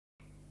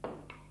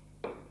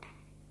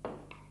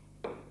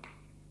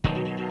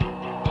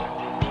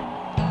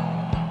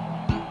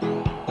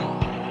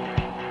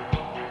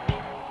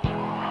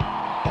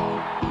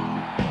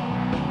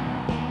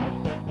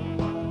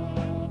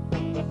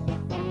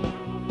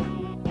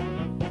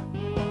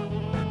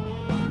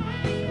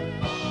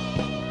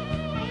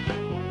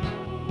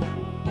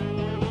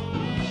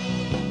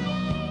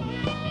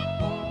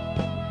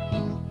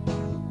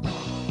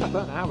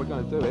don't know how we're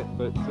going to do it,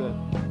 but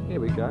here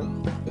we go.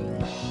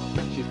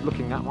 She's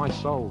looking at my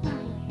soul.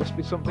 Must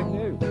be something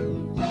new.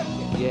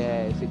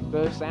 Yes, it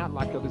bursts out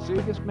like a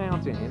Vesuvius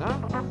mountain, you know?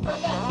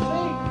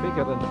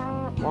 Bigger than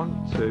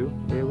 1, 2,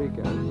 here we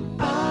go.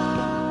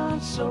 I'm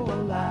so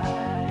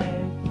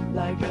alive,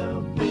 like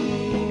a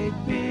big,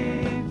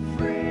 big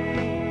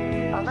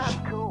fridge. Oh, that's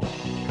cool.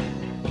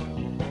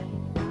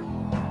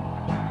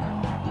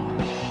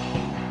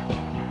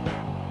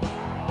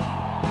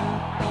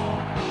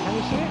 Can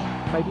you see it?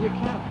 Maybe you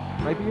can.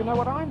 Maybe you know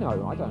what I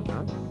know. I don't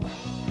know.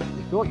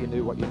 You thought you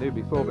knew what you knew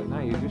before, but now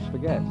you just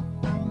forget.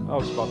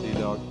 Oh, Spotty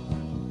dog.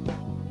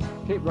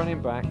 Keep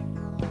running back.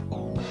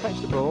 Fetch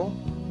the ball.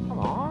 Come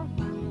on.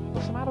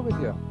 What's the matter with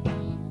you?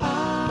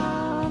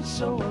 I'm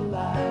so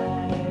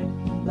alive,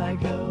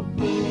 like a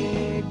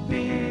big,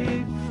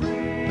 big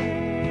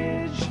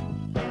fridge.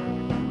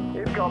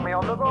 You've got me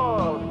on the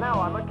balls.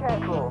 Now I'm a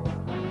kettle.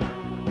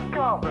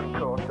 Carbon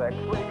cortex,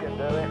 we can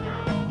do it.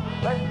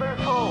 Let's move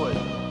forward.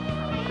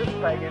 Just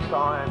take your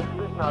time.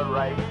 There's no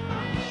race.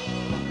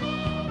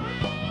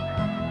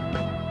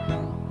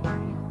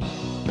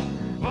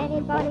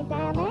 Anybody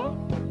down there?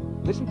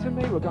 Listen to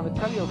me, we're going to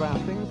tell you about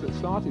things that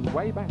started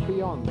way back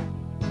beyond.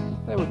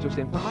 They were just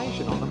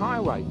information on the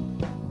highway.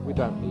 We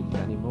don't need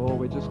it anymore,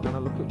 we're just going to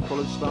look at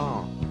Coloured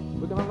Star.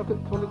 We're going to look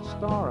at Coloured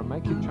Star and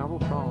make it travel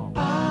far.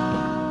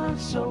 I'm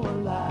so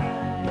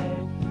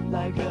alive,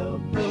 like a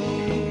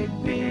big,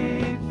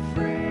 big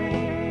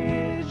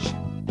fridge.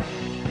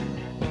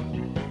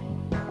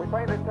 We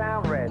paint the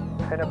town red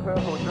in a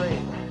purple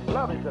dream.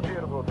 Love is a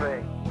beautiful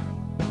thing.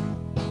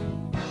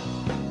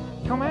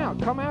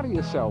 Come out of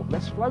yourself.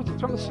 Let's float it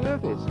from the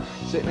surface,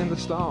 sitting in the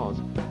stars.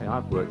 Hey,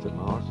 I've worked at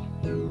Mars.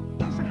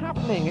 It's a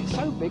happening. It's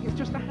so big. It's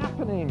just a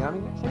happening. I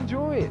mean, let's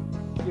enjoy it.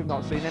 You've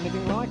not seen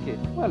anything like it.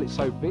 Well, it's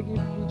so big,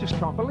 you just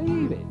can't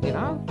believe it, you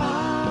know?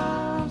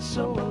 I'm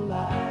so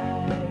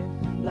alive,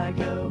 like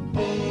a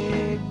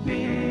big,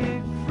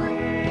 big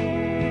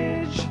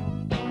fridge.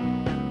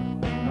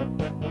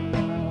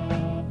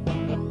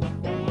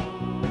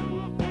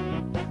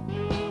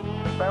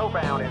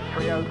 Spellbound in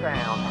Trio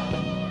Town.